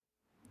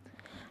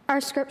Our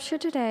scripture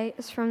today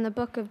is from the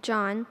book of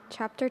John,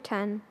 chapter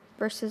 10,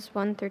 verses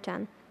 1 through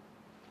 10.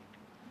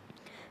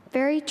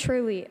 Very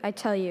truly, I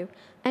tell you,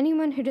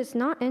 anyone who does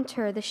not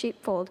enter the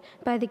sheepfold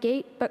by the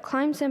gate but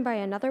climbs in by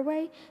another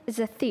way is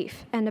a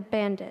thief and a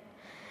bandit.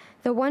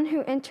 The one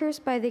who enters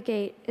by the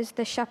gate is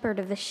the shepherd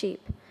of the sheep.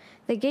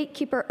 The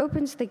gatekeeper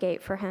opens the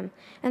gate for him,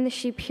 and the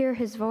sheep hear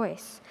his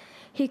voice.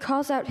 He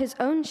calls out his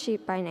own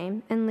sheep by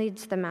name and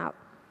leads them out.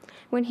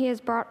 When he has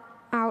brought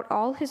out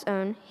all his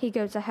own, he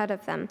goes ahead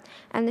of them,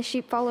 and the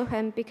sheep follow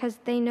him because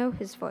they know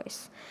his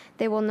voice.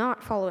 They will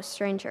not follow a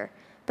stranger,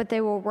 but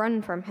they will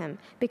run from him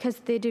because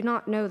they do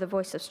not know the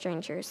voice of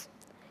strangers.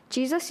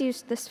 Jesus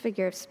used this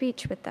figure of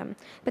speech with them,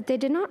 but they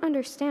did not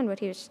understand what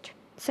he was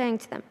saying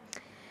to them.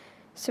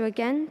 So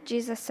again,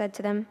 Jesus said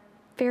to them,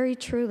 Very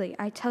truly,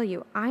 I tell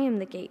you, I am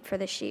the gate for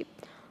the sheep.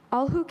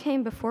 All who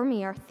came before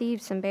me are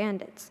thieves and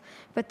bandits,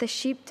 but the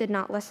sheep did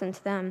not listen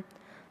to them.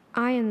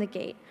 I am the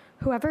gate.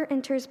 Whoever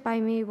enters by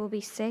me will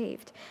be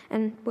saved,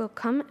 and will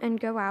come and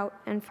go out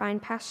and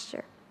find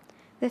pasture.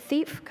 The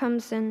thief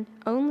comes in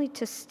only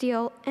to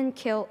steal and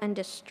kill and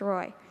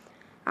destroy.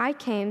 I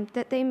came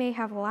that they may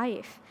have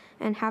life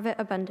and have it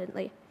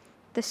abundantly.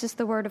 This is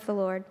the word of the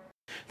Lord.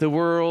 The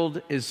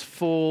world is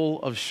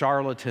full of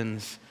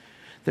charlatans.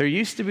 There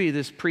used to be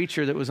this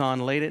preacher that was on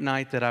late at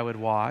night that I would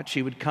watch.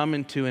 He would come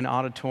into an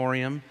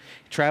auditorium,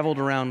 traveled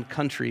around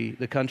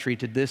the country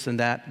to this and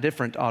that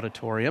different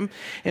auditorium.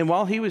 And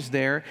while he was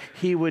there,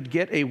 he would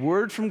get a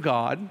word from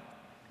God,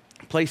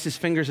 place his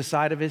fingers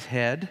aside of his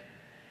head,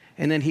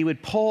 and then he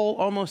would pull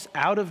almost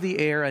out of the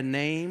air a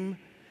name.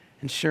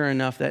 And sure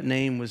enough, that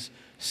name was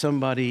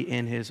somebody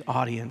in his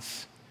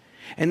audience.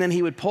 And then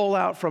he would pull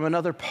out from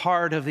another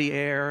part of the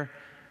air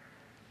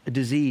a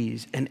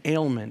disease, an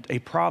ailment, a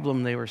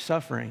problem they were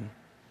suffering.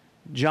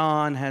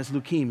 John has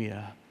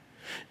leukemia.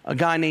 A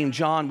guy named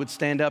John would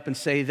stand up and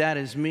say, That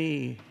is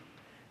me.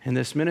 And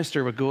this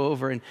minister would go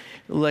over and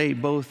lay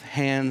both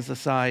hands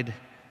aside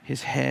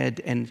his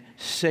head and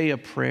say a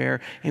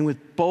prayer and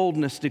with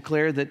boldness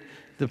declare that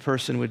the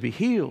person would be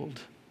healed.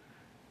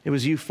 It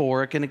was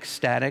euphoric and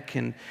ecstatic,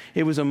 and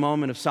it was a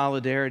moment of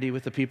solidarity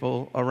with the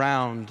people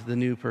around the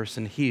new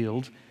person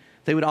healed.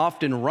 They would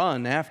often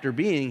run after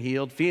being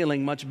healed,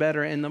 feeling much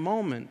better in the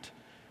moment.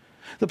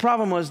 The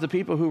problem was the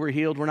people who were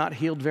healed were not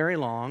healed very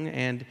long,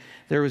 and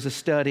there was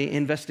a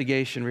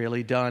investigation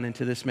really done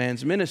into this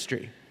man's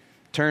ministry.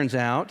 Turns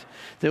out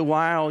that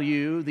while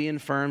you, the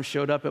infirm,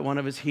 showed up at one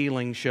of his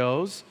healing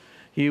shows,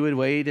 you would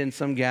wait in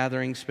some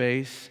gathering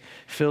space,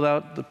 fill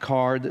out the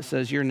card that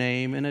says your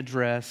name and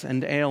address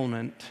and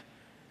ailment.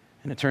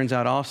 And it turns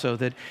out also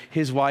that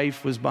his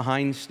wife was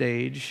behind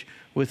stage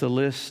with a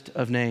list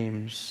of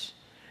names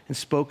and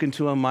spoke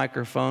into a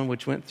microphone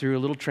which went through a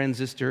little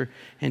transistor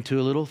into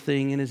a little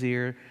thing in his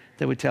ear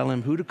that would tell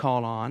him who to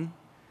call on,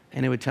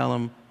 and it would tell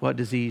him what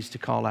disease to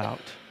call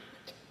out.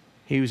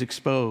 He was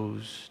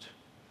exposed.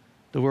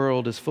 The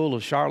world is full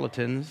of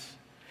charlatans,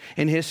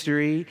 and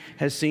history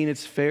has seen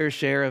its fair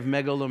share of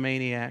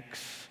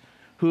megalomaniacs.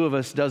 Who of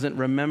us doesn't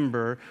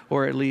remember,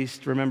 or at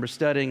least remember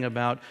studying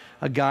about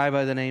a guy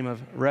by the name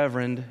of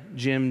Reverend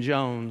Jim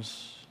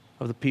Jones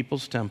of the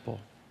People's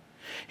Temple?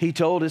 He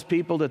told his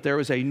people that there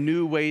was a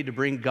new way to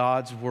bring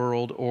God's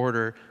world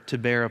order to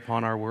bear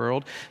upon our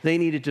world. They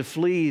needed to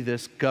flee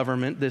this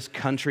government, this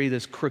country,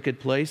 this crooked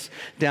place,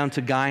 down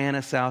to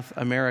Guyana, South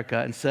America,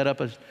 and set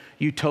up a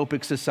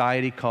utopic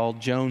society called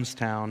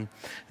Jonestown.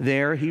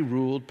 There he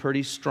ruled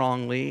pretty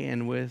strongly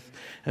and with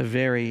a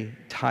very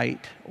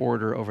tight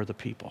order over the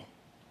people.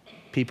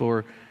 People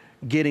were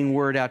getting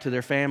word out to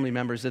their family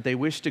members that they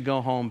wished to go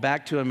home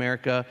back to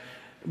America,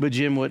 but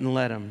Jim wouldn't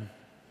let them.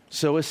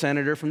 So a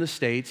senator from the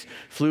States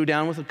flew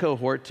down with a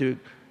cohort to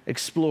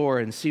explore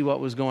and see what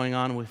was going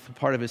on with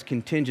part of his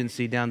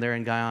contingency down there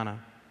in Guyana.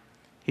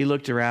 He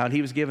looked around.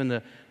 He was given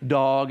the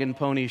dog and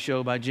pony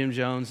show by Jim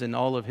Jones and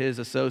all of his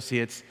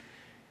associates,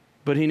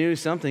 but he knew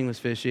something was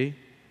fishy.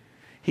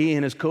 He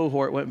and his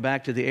cohort went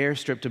back to the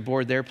airstrip to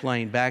board their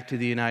plane back to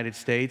the United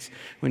States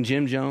when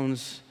Jim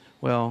Jones,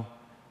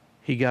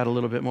 he got a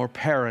little bit more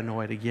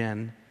paranoid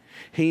again.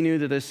 He knew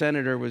that the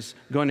senator was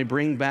going to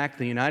bring back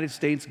the United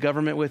States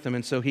government with him,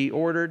 and so he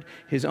ordered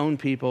his own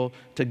people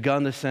to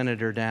gun the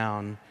senator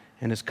down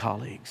and his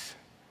colleagues.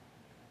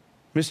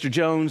 Mr.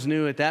 Jones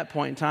knew at that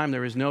point in time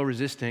there was no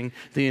resisting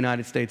the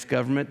United States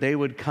government. They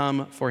would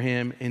come for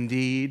him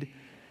indeed.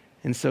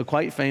 And so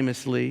quite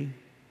famously,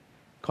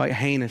 quite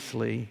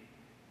heinously,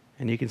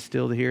 and you can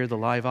still hear the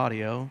live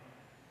audio,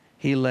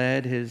 he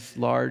led his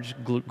large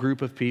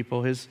group of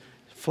people, his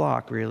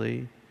flock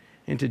really,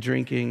 into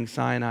drinking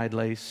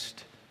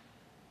cyanide-laced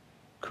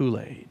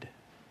Kool-Aid.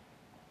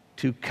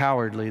 Too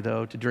cowardly,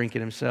 though, to drink it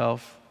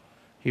himself,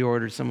 he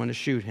ordered someone to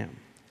shoot him.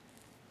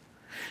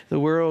 The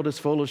world is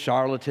full of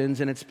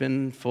charlatans, and it's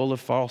been full of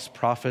false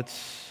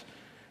prophets.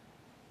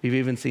 We've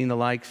even seen the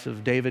likes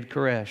of David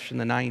Koresh in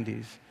the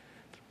 90s,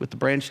 with the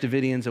Branch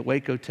Davidians at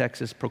Waco,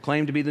 Texas,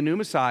 proclaimed to be the new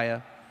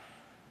Messiah,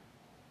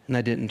 and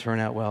that didn't turn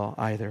out well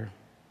either.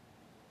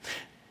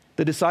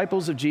 The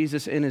disciples of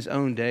Jesus in his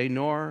own day,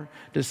 nor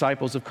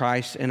disciples of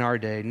Christ in our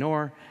day,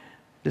 nor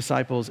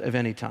disciples of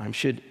any time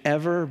should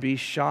ever be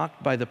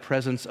shocked by the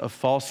presence of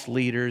false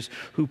leaders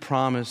who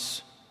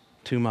promise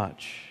too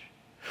much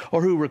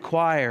or who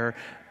require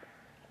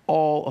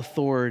all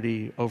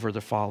authority over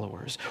the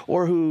followers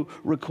or who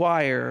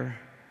require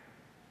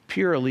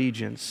pure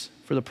allegiance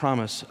for the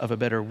promise of a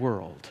better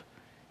world.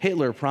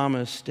 Hitler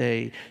promised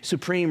a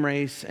supreme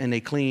race and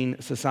a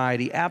clean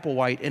society.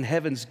 Applewhite and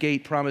Heaven's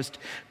Gate promised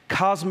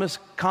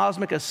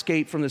cosmic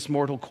escape from this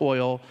mortal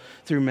coil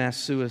through mass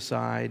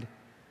suicide.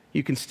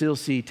 You can still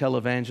see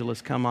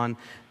televangelists come on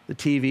the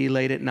TV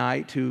late at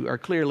night who are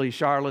clearly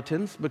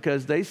charlatans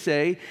because they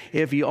say,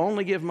 if you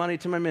only give money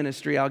to my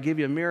ministry, I'll give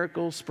you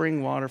miracle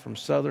spring water from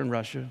southern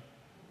Russia.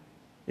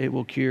 It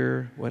will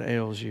cure what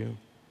ails you.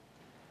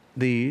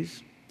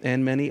 These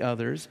and many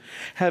others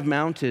have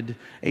mounted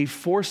a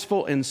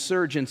forceful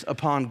insurgence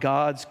upon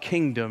God's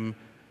kingdom.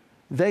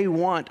 They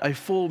want a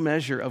full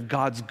measure of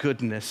God's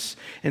goodness,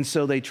 and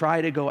so they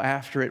try to go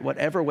after it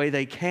whatever way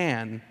they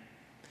can.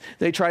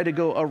 They try to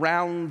go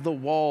around the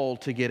wall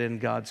to get in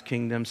God's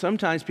kingdom.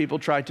 Sometimes people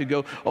try to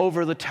go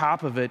over the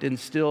top of it, and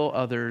still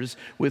others,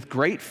 with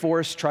great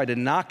force, try to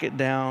knock it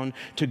down,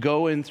 to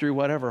go in through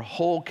whatever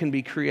hole can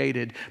be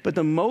created. But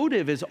the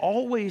motive is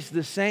always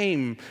the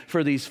same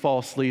for these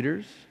false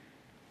leaders.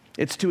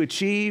 It's to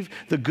achieve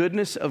the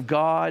goodness of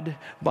God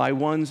by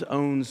one's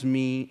own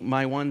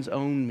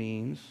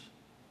means,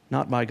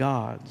 not by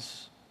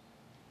God's.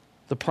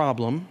 The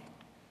problem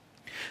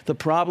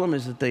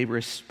is that they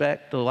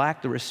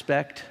lack the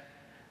respect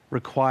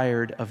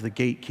required of the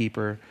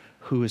gatekeeper,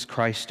 who is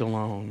Christ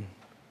alone.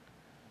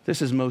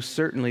 This is most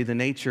certainly the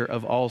nature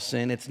of all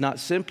sin. It's not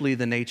simply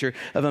the nature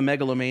of a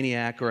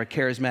megalomaniac or a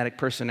charismatic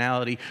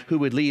personality who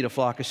would lead a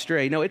flock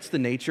astray. No, it's the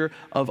nature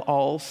of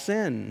all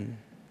sin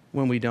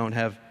when we don't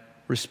have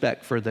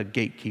respect for the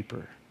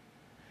gatekeeper.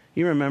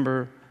 You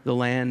remember the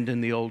land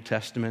in the Old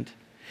Testament?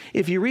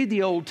 If you read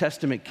the Old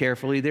Testament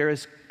carefully, there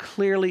is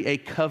clearly a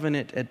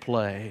covenant at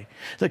play.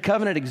 The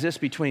covenant exists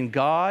between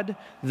God,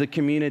 the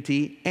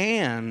community,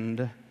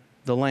 and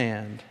the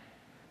land.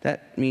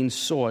 That means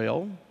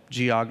soil,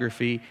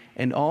 geography,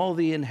 and all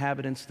the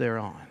inhabitants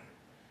thereon.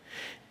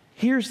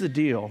 Here's the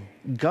deal.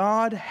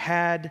 God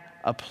had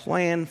a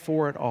plan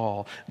for it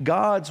all.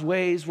 God's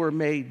ways were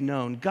made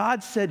known.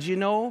 God said,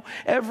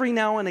 every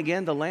now and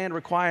again the land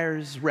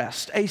requires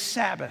rest, a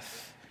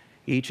Sabbath.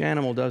 Each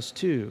animal does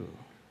too.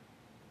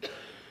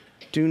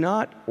 Do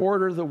not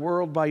order the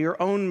world by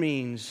your own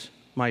means,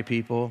 my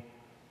people,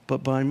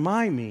 but by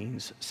my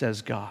means,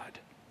 says God.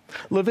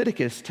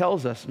 Leviticus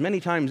tells us many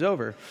times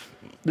over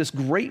this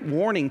great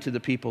warning to the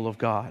people of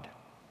God.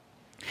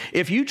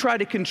 If you try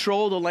to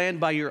control the land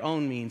by your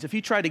own means, if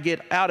you try to get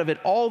out of it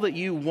all that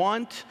you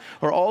want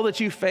or all that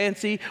you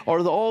fancy or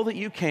all that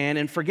you can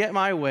and forget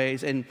my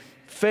ways and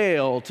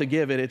fail to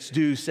give it its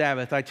due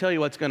Sabbath, I tell you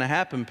what's going to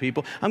happen,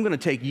 people. I'm going to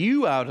take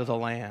you out of the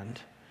land,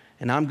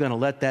 and I'm going to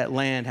let that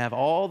land have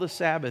all the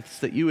Sabbaths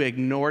that you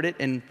ignored it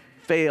and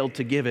failed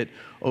to give it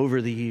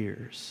over the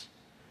years.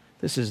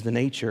 This is the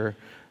nature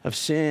of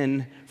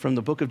sin from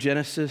the book of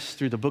Genesis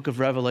through the book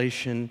of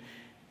Revelation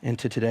and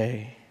to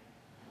today.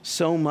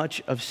 So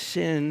much of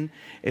sin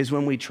is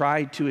when we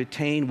try to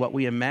attain what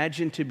we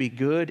imagine to be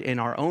good in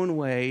our own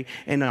way,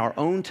 in our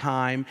own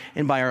time,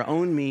 and by our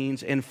own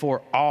means, and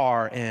for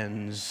our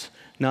ends,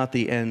 not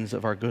the ends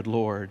of our good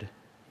Lord.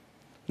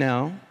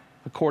 Now,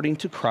 according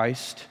to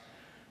Christ,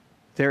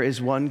 there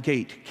is one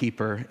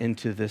gatekeeper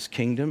into this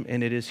kingdom,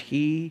 and it is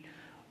He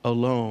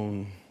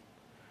alone.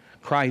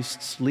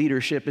 Christ's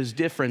leadership is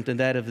different than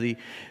that of the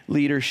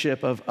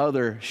leadership of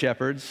other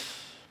shepherds.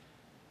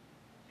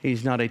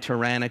 He's not a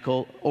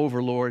tyrannical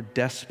overlord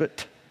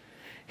despot.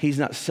 He's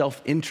not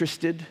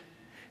self-interested.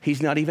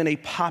 He's not even a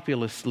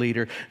populist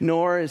leader,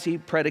 nor is he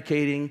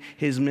predicating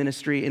his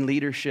ministry and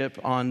leadership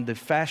on the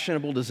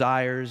fashionable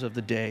desires of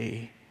the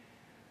day.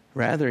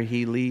 Rather,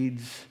 he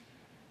leads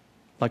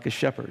like a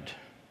shepherd.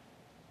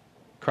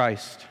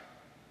 Christ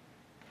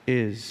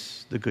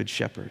is the good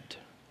shepherd.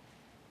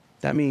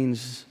 That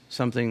means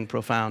something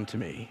profound to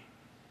me.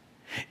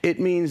 It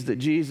means that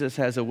Jesus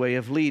has a way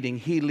of leading.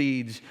 He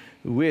leads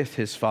with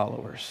his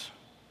followers,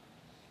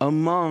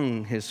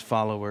 among his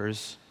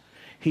followers.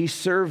 He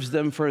serves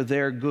them for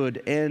their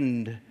good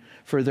end,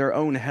 for their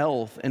own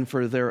health, and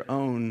for their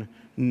own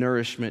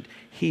nourishment.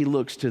 He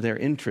looks to their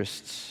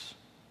interests.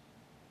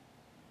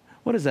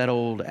 What is that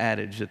old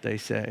adage that they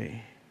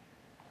say?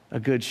 A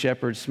good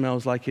shepherd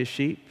smells like his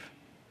sheep.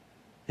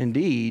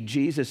 Indeed,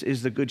 Jesus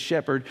is the good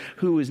shepherd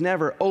who was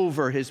never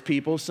over his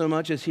people so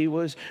much as he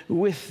was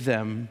with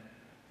them.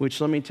 Which,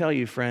 let me tell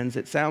you, friends,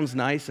 it sounds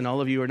nice, and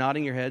all of you are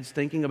nodding your heads,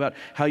 thinking about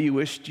how you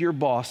wished your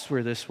boss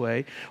were this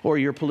way, or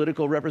your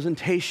political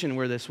representation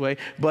were this way.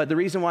 But the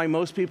reason why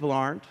most people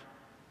aren't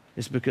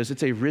is because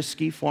it's a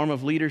risky form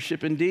of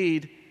leadership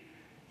indeed.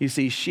 You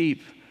see,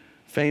 sheep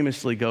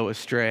famously go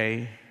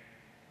astray.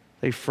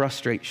 They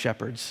frustrate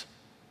shepherds.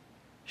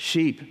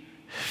 Sheep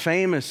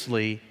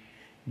famously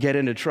get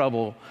into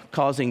trouble,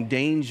 causing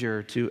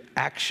danger to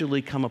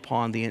actually come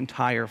upon the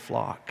entire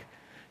flock.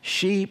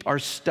 Sheep are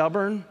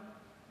stubborn,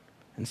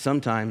 and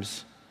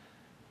sometimes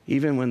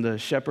Even when the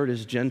shepherd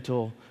is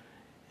gentle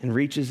and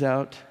reaches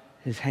out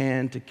his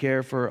hand to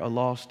care for a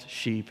lost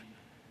sheep,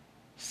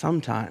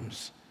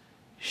 sometimes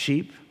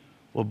sheep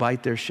will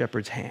bite their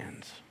shepherd's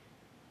hands.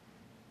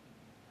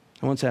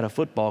 I once had a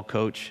football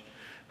coach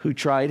who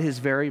tried his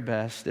very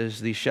best as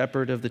the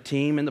shepherd of the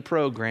team and the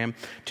program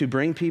to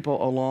bring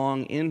people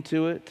along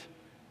into it,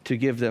 to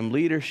give them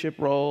leadership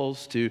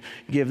roles, to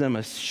give them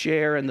a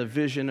share in the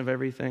vision of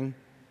everything.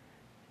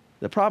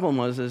 The problem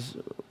was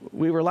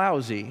we were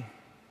lousy.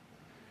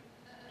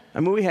 I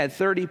mean, we had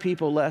 30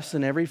 people less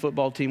than every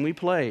football team we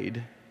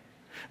played.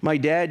 My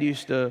dad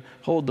used to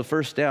hold the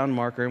first down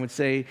marker and would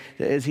say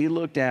that as he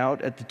looked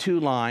out at the two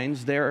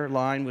lines, their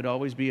line would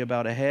always be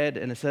about a head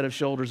and a set of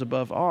shoulders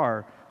above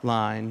our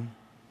line.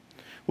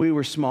 We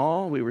were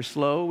small, we were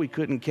slow, we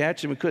couldn't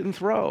catch, and we couldn't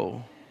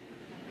throw.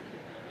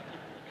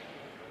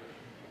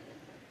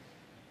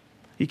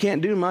 You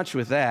can't do much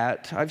with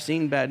that. I've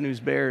seen Bad News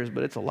Bears,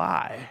 but it's a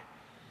lie.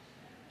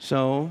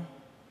 So,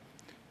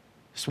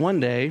 this one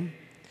day,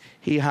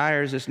 he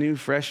hires this new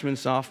freshman,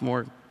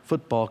 sophomore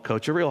football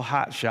coach, a real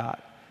hot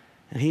shot.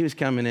 And he was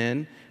coming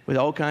in with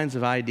all kinds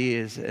of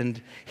ideas,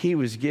 and he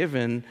was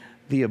given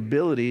the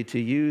ability to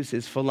use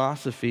his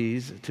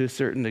philosophies to a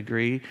certain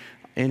degree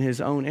in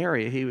his own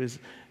area. He was,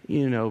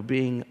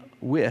 being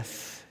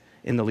with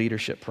in the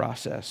leadership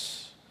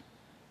process.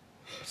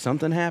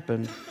 Something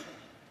happened.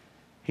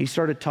 He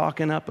started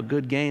talking up a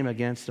good game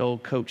against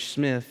old Coach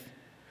Smith,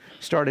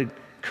 started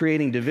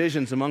creating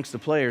divisions amongst the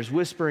players,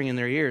 whispering in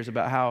their ears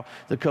about how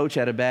the coach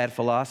had a bad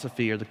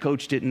philosophy or the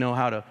coach didn't know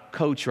how to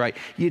coach right.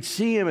 You'd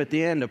see him at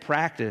the end of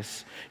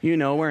practice,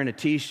 wearing a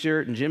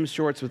T-shirt and gym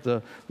shorts with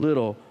a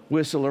little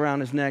whistle around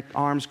his neck,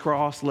 arms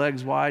crossed,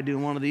 legs wide,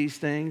 doing one of these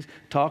things,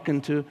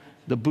 talking to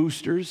the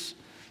boosters,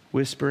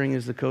 whispering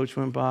as the coach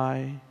went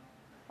by,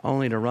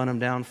 only to run him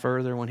down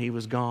further when he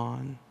was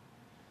gone.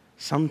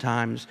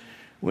 Sometimes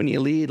when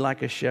you lead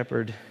like a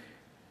shepherd,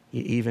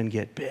 you even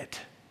get bit.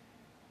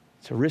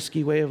 It's a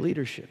risky way of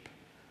leadership.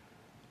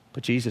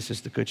 But Jesus is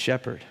the good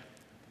shepherd.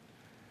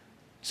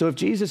 So if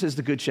Jesus is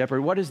the good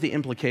shepherd, what is the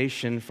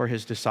implication for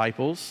his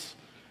disciples,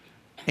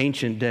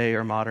 ancient day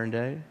or modern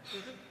day?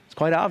 It's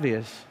quite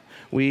obvious.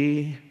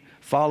 We,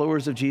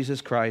 followers of Jesus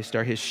Christ,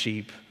 are his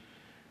sheep.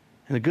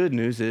 And the good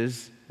news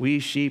is we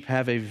sheep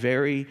have a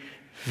very,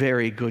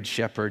 very good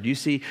shepherd. You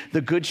see,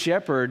 the good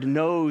shepherd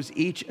knows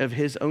each of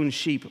his own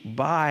sheep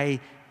by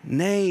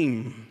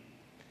name.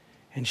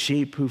 And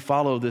sheep who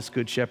follow this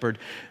good shepherd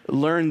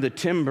learn the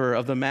timbre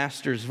of the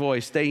master's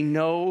voice. They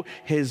know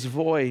his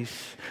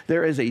voice.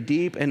 There is a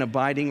deep and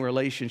abiding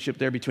relationship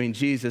there between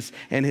Jesus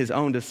and his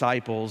own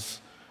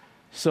disciples,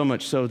 so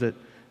much so that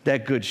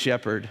that good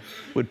shepherd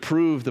would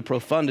prove the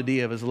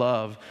profundity of his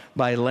love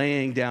by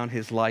laying down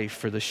his life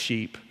for the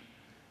sheep.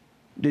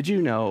 Did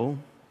you know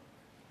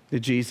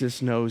that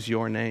Jesus knows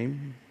your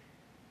name?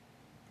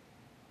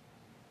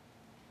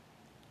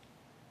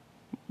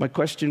 My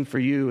question for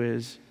you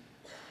is,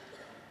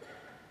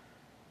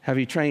 have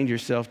you trained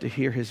yourself to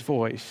hear his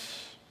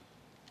voice?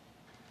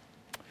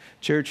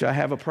 Church, I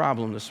have a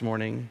problem this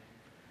morning.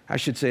 I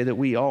should say that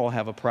we all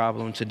have a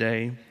problem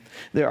today.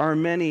 There are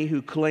many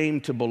who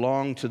claim to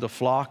belong to the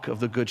flock of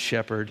the Good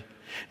Shepherd.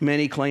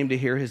 Many claim to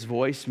hear his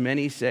voice.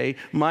 Many say,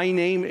 "My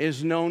name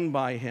is known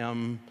by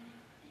him."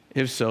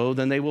 If so,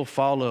 then they will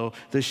follow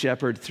the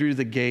shepherd through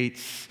the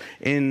gates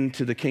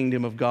into the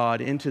kingdom of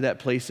God, into that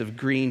place of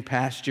green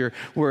pasture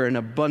where an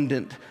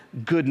abundant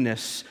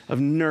goodness of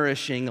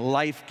nourishing,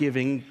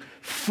 life-giving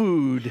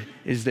food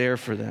is there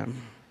for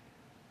them.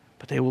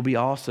 But they will be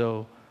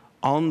also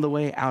on the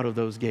way out of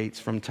those gates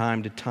from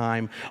time to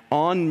time,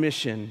 on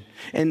mission,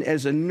 and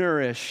as a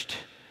nourished,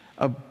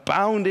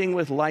 abounding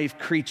with life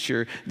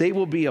creature, they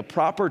will be a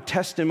proper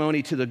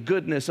testimony to the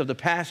goodness of the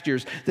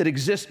pastures that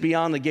exist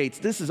beyond the gates.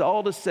 This is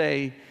all to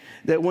say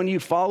that when you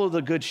follow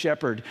the Good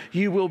Shepherd,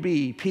 you will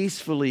be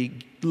peacefully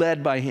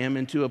led by him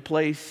into a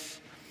place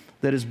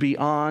that is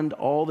beyond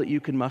all that you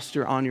can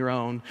muster on your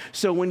own.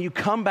 So when you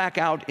come back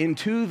out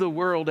into the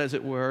world, as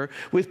it were,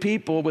 with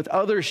people, with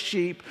other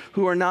sheep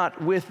who are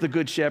not with the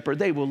Good Shepherd,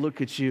 they will look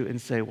at you and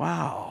say,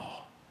 "Wow,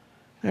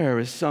 there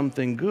is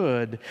something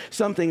good,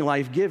 something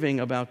life-giving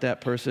about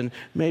that person.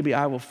 Maybe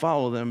I will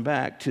follow them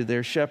back to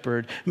their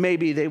shepherd."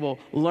 Maybe they will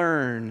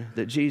learn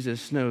that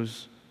Jesus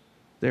knows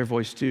their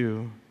voice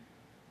too.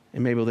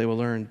 And maybe they will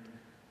learn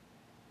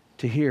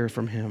to hear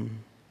from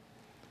him.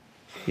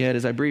 Yet,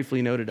 as I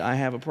briefly noted, I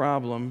have a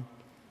problem.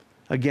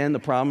 Again, the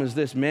problem is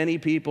this. Many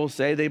people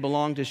say they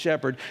belong to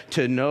shepherd,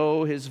 to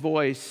know his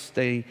voice.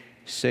 They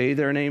say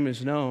their name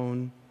is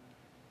known.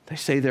 They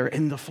say they're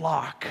in the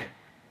flock.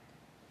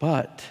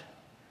 But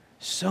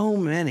so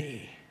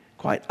many,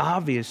 quite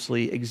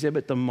obviously,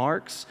 exhibit the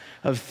marks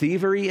of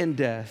thievery and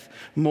death,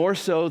 more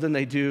so than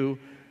they do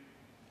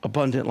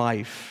abundant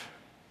life.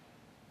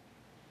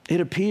 It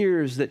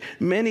appears that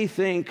many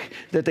think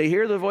that they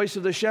hear the voice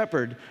of the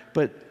shepherd,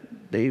 but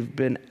they've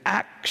been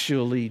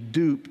actually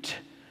duped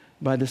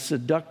by the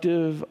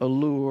seductive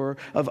allure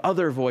of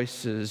other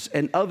voices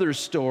and other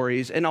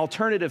stories and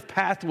alternative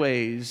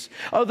pathways,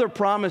 other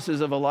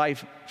promises of a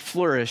life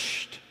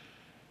flourished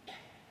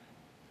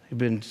We've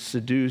been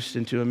seduced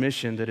into a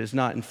mission that is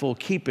not in full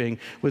keeping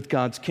with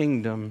God's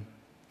kingdom.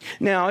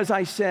 Now, as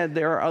I said,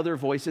 there are other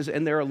voices,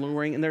 and they're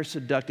alluring and they're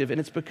seductive, and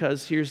it's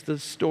because here's the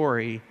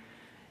story.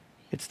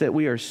 It's that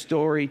we are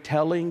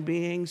storytelling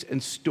beings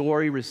and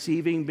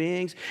story-receiving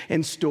beings,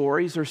 and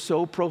stories are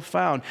so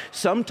profound.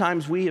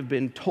 Sometimes we have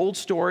been told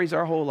stories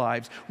our whole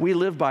lives. We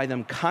live by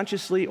them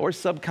consciously or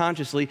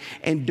subconsciously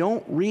and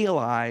don't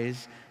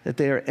realize that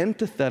they are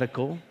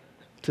antithetical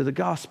to the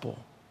gospel.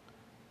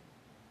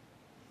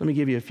 Let me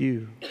give you a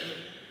few.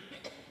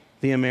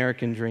 The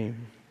American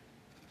dream.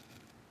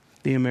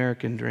 The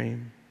American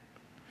dream.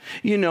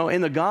 You know,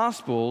 in the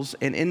Gospels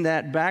and in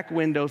that back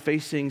window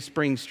facing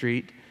Spring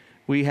Street,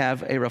 we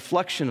have a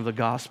reflection of the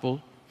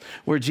gospel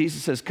where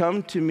Jesus says,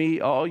 "Come to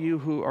me, all you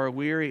who are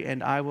weary,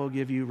 and I will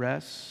give you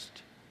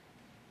rest."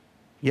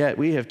 Yet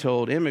we have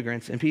told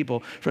immigrants and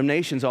people from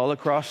nations all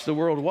across the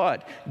world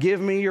what? Give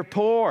me your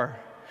poor.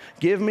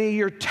 Give me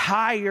your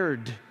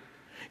tired.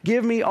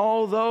 Give me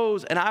all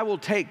those, and I will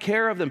take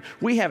care of them.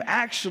 We have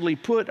actually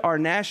put our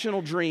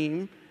national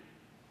dream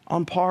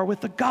on par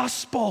with the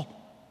gospel.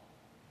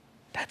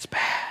 That's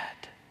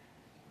bad.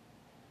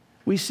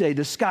 We say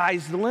the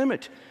sky's the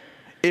limit.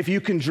 If you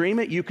can dream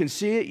it, you can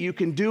see it, you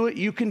can do it,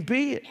 you can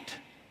be it.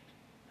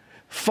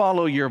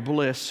 Follow your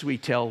bliss, we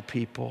tell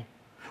people.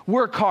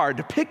 Work hard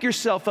to pick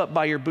yourself up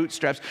by your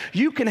bootstraps.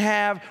 You can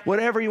have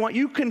whatever you want.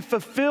 You can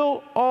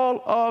fulfill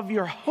all of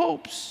your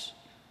hopes.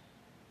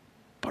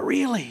 But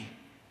really,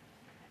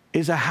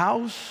 is a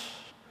house,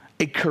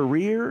 a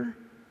career,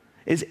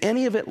 is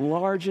any of it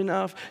large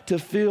enough to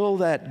fill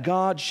that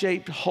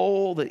God-shaped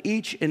hole that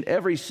each and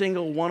every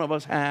single one of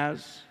us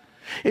has?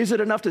 Is it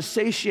enough to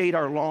satiate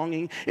our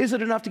longing? Is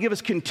it enough to give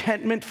us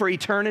contentment for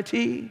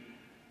eternity?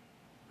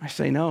 I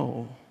say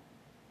no.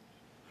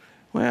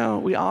 Well,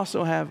 we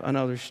also have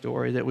another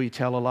story that we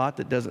tell a lot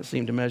that doesn't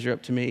seem to measure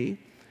up to me.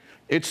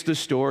 It's the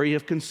story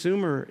of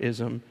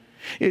consumerism.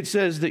 It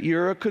says that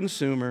you're a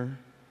consumer,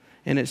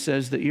 and it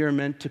says that you're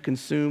meant to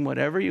consume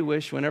whatever you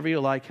wish, whenever you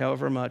like,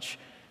 however much.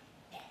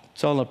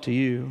 It's all up to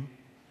you.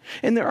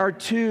 And there are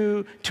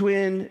two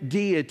twin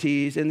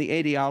deities in the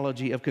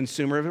ideology of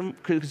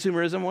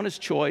consumerism. One is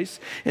choice,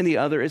 and the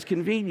other is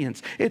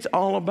convenience. It's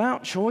all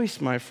about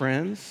choice, my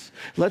friends.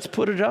 Let's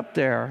put it up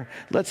there.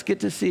 Let's get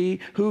to see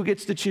who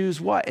gets to choose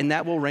what, and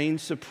that will reign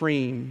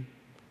supreme.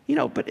 You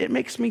know, but it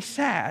makes me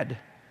sad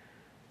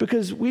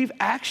because we've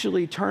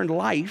actually turned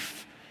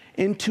life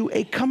into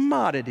a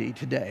commodity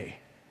today,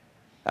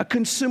 a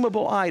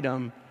consumable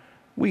item.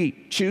 We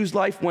choose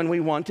life when we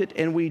want it,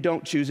 and we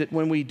don't choose it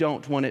when we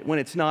don't want it, when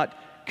it's not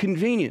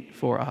convenient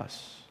for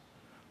us.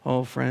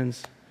 Oh,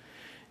 friends,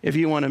 if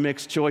you want to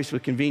mix choice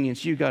with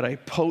convenience, you got a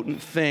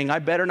potent thing. I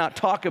better not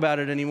talk about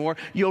it anymore.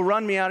 You'll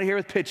run me out of here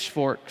with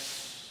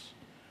pitchforks.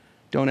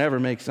 Don't ever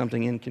make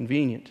something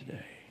inconvenient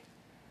today.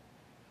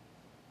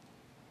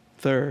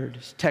 Third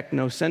is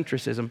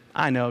technocentrism.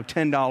 I know,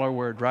 $10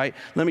 word, right?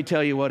 Let me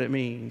tell you what it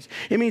means.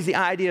 It means the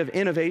idea of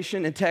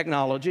innovation and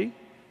technology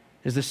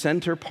is the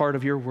center part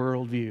of your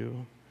worldview.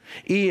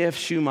 E.F.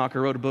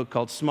 Schumacher wrote a book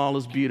called Small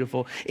is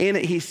Beautiful. In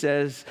it, he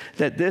says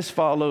that this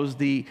follows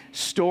the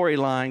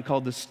storyline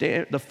called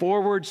the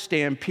forward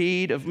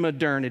stampede of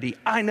modernity.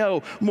 I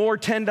know, more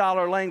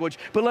 $10 language,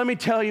 but let me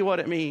tell you what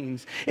it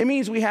means. It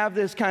means we have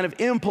this kind of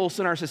impulse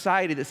in our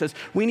society that says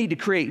we need to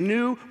create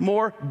new,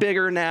 more,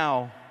 bigger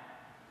now.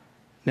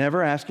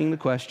 Never asking the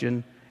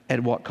question,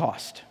 at what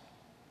cost?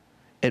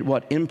 At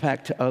what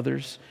impact to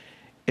others?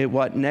 At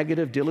what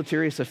negative,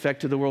 deleterious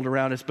effect to the world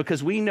around us,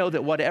 because we know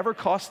that whatever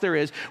cost there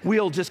is,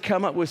 we'll just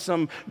come up with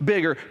some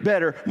bigger,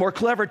 better, more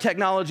clever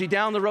technology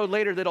down the road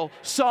later that'll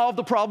solve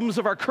the problems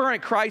of our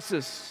current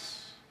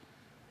crisis.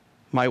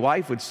 My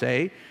wife would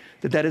say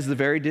that that is the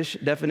very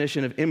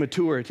definition of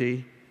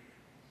immaturity,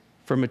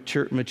 for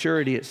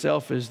maturity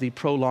itself is the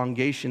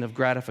prolongation of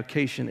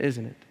gratification,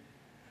 isn't it?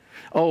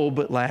 Oh,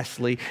 but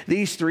lastly,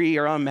 these three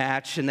are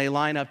unmatched, and they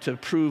line up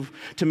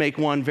to make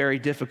one very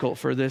difficult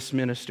for this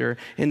minister,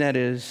 and that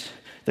is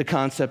the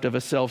concept of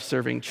a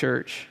self-serving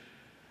church.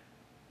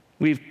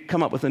 We've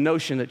come up with a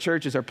notion that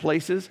churches are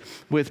places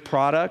with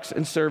products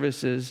and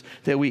services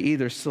that we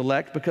either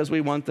select because we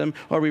want them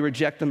or we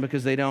reject them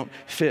because they don't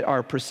fit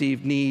our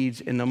perceived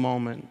needs in the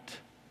moment.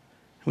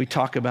 We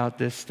talk about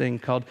this thing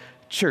called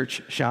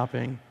church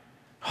shopping.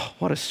 Oh,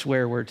 what a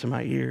swear word to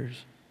my ears.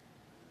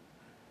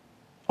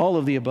 All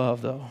of the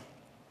above, though,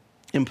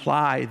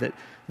 imply that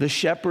the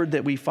shepherd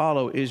that we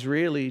follow is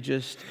really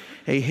just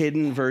a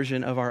hidden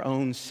version of our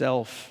own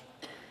self,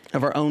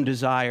 of our own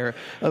desire,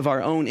 of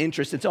our own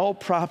interest. It's all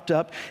propped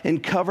up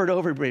and covered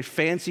over by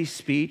fancy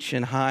speech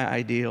and high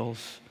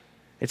ideals.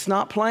 It's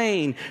not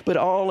plain, but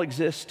all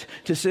exist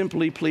to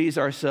simply please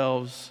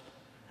ourselves.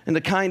 And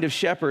the kind of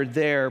shepherd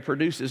there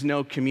produces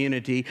no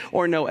community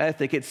or no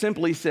ethic. It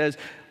simply says,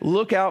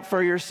 look out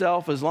for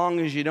yourself as long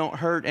as you don't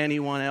hurt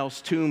anyone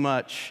else too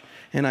much.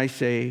 And I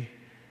say,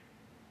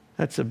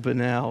 that's a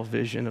banal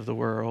vision of the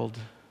world.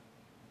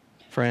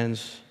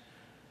 Friends,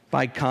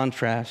 by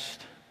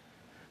contrast,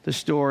 The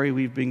story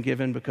we've been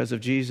given because of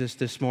Jesus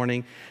this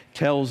morning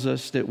tells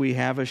us that we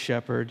have a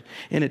shepherd,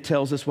 and it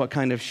tells us what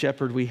kind of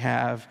shepherd we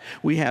have.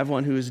 We have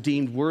one who is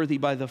deemed worthy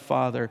by the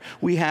Father.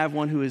 We have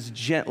one who is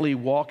gently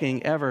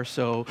walking ever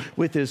so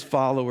with his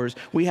followers.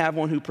 We have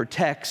one who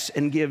protects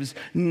and gives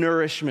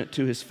nourishment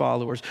to his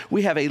followers.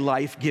 We have a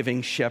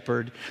life-giving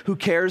shepherd who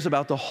cares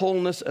about the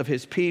wholeness of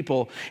his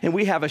people, and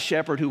we have a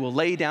shepherd who will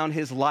lay down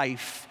his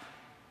life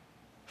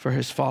for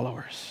his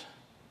followers.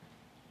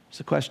 It's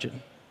a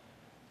question.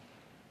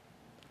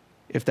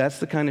 If that's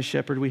the kind of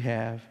shepherd we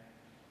have,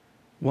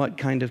 what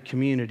kind of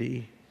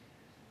community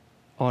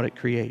ought it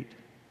create?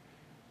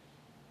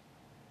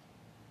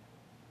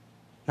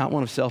 Not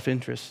one of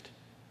self-interest,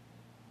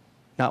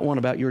 not one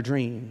about your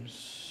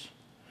dreams.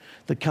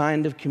 The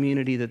kind of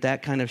community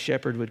that kind of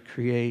shepherd would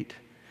create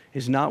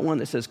is not one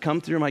that says,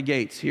 come through my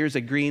gates, here's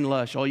a green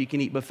lush,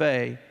 all-you-can-eat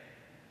buffet.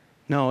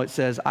 No, it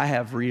says, I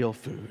have real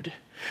food.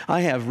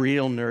 I have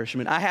real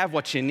nourishment. I have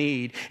what you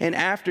need. And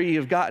after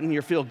you've gotten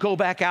your fill, go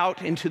back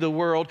out into the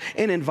world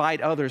and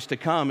invite others to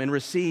come and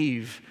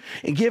receive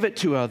and give it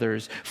to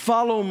others.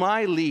 Follow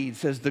my lead,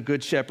 says the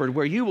Good Shepherd,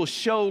 where you will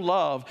show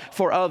love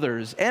for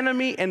others,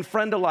 enemy and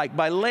friend alike,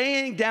 by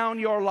laying down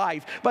your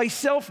life, by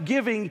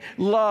self-giving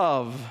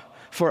love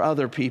for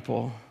other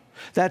people.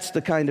 That's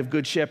the kind of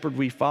Good Shepherd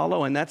we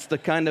follow, and that's the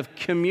kind of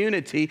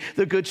community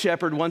the Good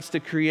Shepherd wants to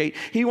create.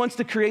 He wants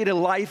to create a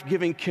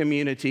life-giving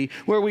community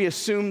where we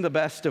assume the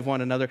best of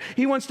one another.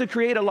 He wants to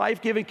create a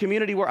life-giving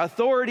community where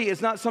authority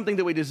is not something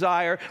that we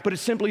desire, but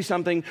it's simply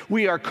something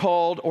we are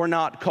called or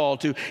not called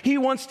to. He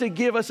wants to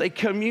give us a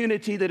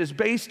community that is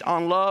based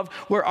on love,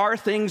 where our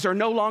things are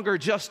no longer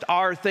just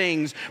our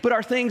things, but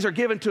our things are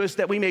given to us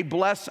that we may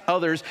bless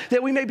others,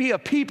 that we may be a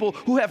people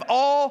who have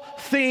all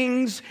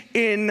things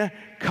in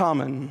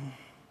common.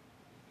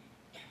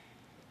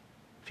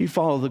 If you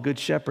follow the Good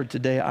Shepherd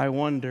today, I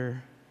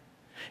wonder,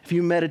 if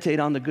you meditate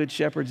on the Good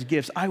Shepherd's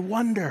gifts, I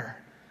wonder,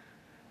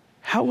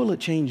 how will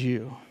it change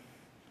you?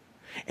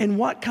 And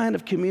what kind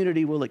of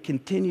community will it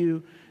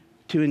continue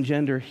to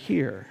engender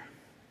here?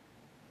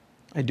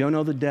 I don't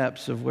know the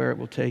depths of where it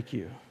will take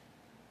you,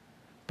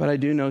 but I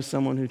do know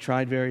someone who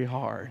tried very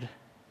hard.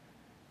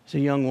 It's a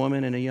young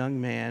woman and a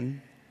young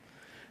man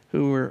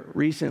who were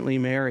recently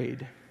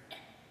married.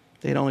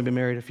 They'd only been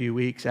married a few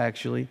weeks,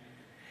 actually.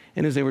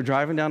 And as they were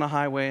driving down a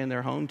highway in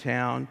their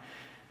hometown,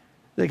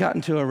 they got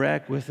into a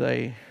wreck with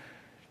a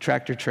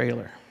tractor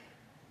trailer.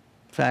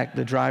 In fact,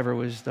 the driver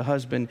was the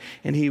husband,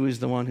 and he was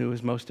the one who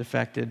was most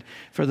affected.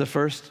 For the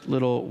first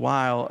little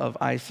while of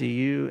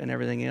ICU and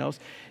everything else,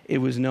 it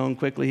was known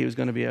quickly he was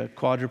going to be a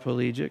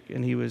quadriplegic,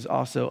 and he was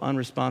also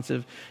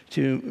unresponsive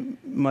to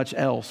much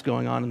else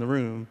going on in the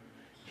room.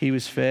 He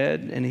was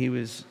fed, and he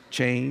was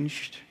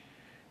changed.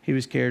 He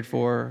was cared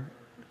for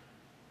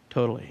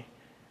totally.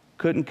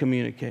 Couldn't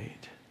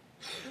communicate.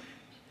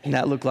 And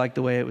that looked like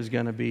the way it was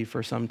going to be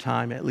for some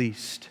time at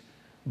least,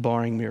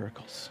 barring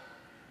miracles.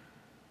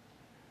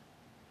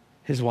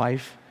 His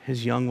wife,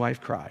 his young wife,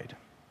 cried.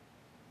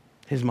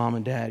 His mom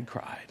and dad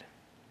cried.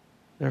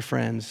 Their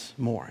friends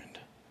mourned.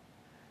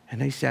 And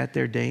they sat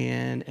there day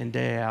in and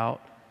day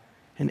out,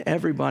 and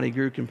everybody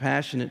grew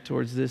compassionate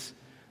towards this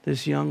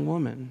young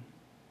woman.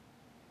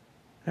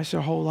 That's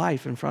her whole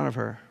life in front of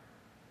her.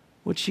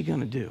 What's she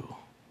going to do?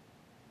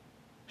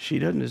 She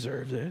doesn't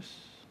deserve this.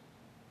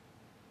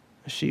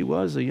 She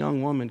was a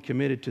young woman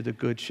committed to the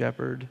Good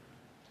Shepherd.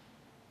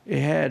 It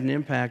had an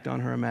impact on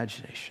her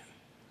imagination.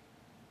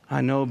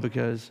 I know,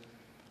 because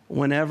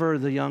whenever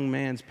the young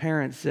man's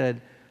parents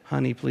said,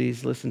 honey,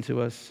 please listen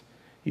to us.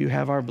 You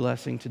have our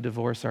blessing to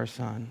divorce our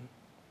son.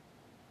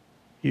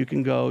 You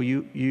can go.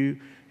 You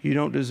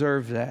don't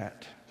deserve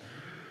that.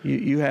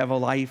 You have a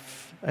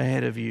life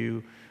ahead of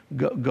you.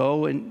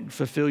 Go and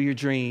fulfill your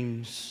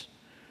dreams.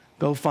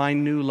 Go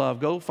find new love.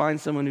 Go find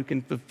someone who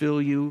can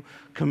fulfill you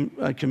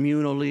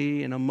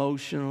communally and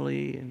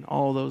emotionally in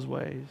all those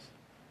ways.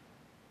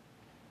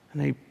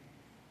 And they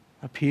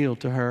appealed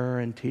to her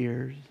in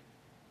tears.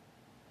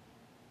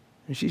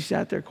 And she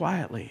sat there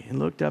quietly and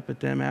looked up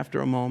at them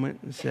after a moment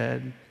and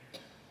said,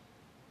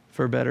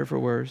 for better, for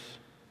worse,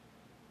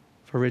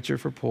 for richer,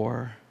 for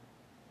poor,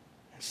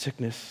 in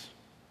sickness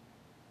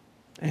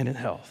and in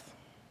health.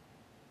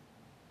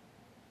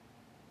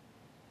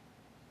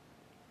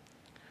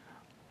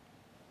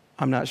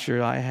 I'm not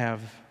sure I have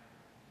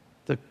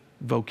the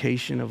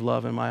vocation of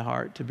love in my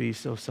heart to be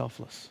so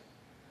selfless.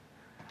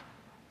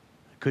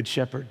 The Good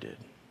Shepherd did.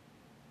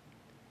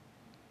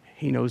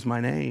 He knows my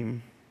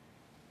name.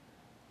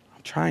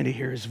 I'm trying to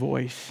hear his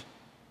voice.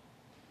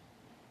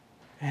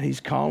 And he's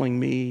calling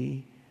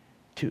me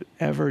to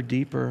ever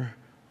deeper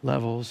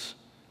levels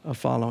of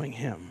following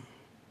him.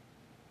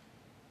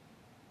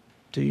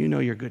 Do you know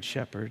your Good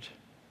Shepherd?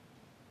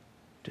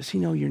 Does he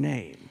know your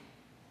name?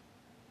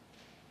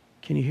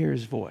 Can you hear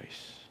his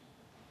voice?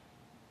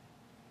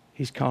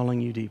 He's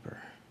calling you deeper.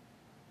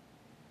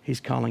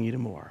 He's calling you to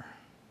more.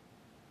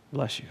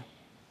 Bless you.